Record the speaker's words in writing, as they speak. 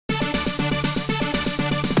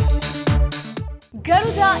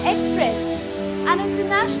Garuda Express, an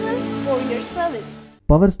international courier service.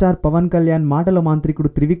 Power star Pawan Kalyan మాటల మాంత్రికుడు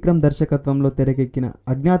త్రివిక్రమ్ దర్శకత్వంలో తెరకెక్కిన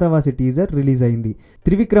అజ్ఞాతవాసి టీజర్ రిలీజ్ అయింది.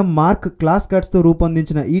 త్రివిక్రమ్ మార్క్ క్లాస్ కట్స్తో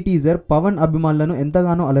రూపొందించిన ఈ టీజర్ పవన్ అభిమానులను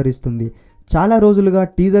ఎంతగానో అలరిస్తుంది. చాలా రోజులుగా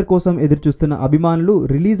టీజర్ కోసం ఎదురుచూస్తున్న అభిమానులు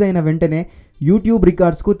రిలీజ్ అయిన వెంటనే యూట్యూబ్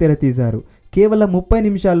రికార్డ్స్కు తెరతీశారు. కేవలం 30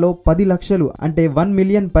 నిమిషాల్లో 10 లక్షలు అంటే 1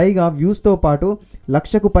 మిలియన్ పైగా వ్యూస్తో పాటు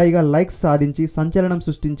లక్షకు పైగా లైక్స్ సాధించి సంచలనం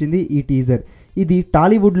సృష్టించింది ఈ టీజర్. ఇది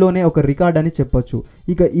టాలీవుడ్లోనే ఒక రికార్డ్ అని చెప్పొచ్చు.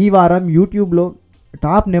 ఇక ఈ వారం యూట్యూబ్లో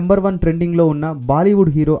టాప్ నెంబర్ 1 ట్రెండింగ్లో ఉన్న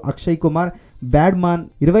బాలీవుడ్ హీరో అక్షయ్ కుమార్ బ్యాడ్ మాన్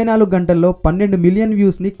 24 గంటల్లో 12 మిలియన్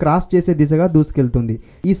వ్యూస్ని క్రాస్ చేసే దిశగా దూసుకెళ్తుంది.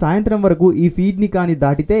 ఈ సాయంత్రం వరకు ఈ ఫీడ్ని కానీ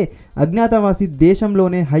దాటితే అజ్ఞాతవాసి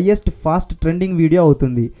దేశంలోనే హైయెస్ట్ ఫాస్ట్ ట్రెండింగ్ వీడియో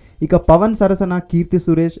అవుతుంది. ఇక పవన్ సరసన కీర్తి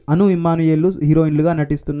సురేష్, అను ఇమ్మానుయేల్ హీరోయిన్లుగా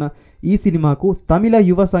నటిస్తున్న ఈ సినిమాకు తమిళ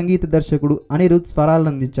యువ సంగీత దర్శకుడు అనిరుద్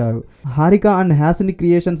స్వరాలందించారు. హారిక అండ్ హ్యాసిని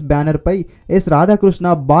క్రియేషన్స్ బ్యానర్పై ఎస్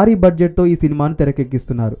రాధాకృష్ణ భారీ బడ్జెట్తో ఈ సినిమాను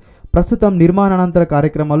తెరకెక్కిస్తున్నారు. ప్రస్తుతం నిర్మాణానంతర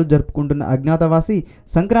కార్యక్రమాలు జరుపుకుంటున్న అజ్ఞాతవాసి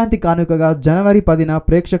సంక్రాంతి కానుకగా జనవరి 10న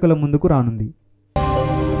ప్రేక్షకుల ముందుకు రానుంది.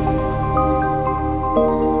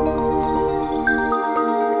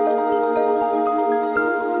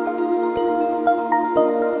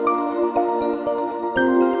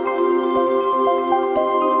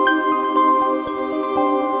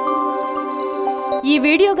 ఈ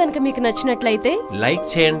వీడియో గనుక మీకు నచ్చినట్లయితే లైక్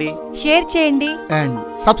చేయండి, షేర్ చేయండి అండ్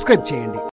సబ్స్క్రైబ్ చేయండి.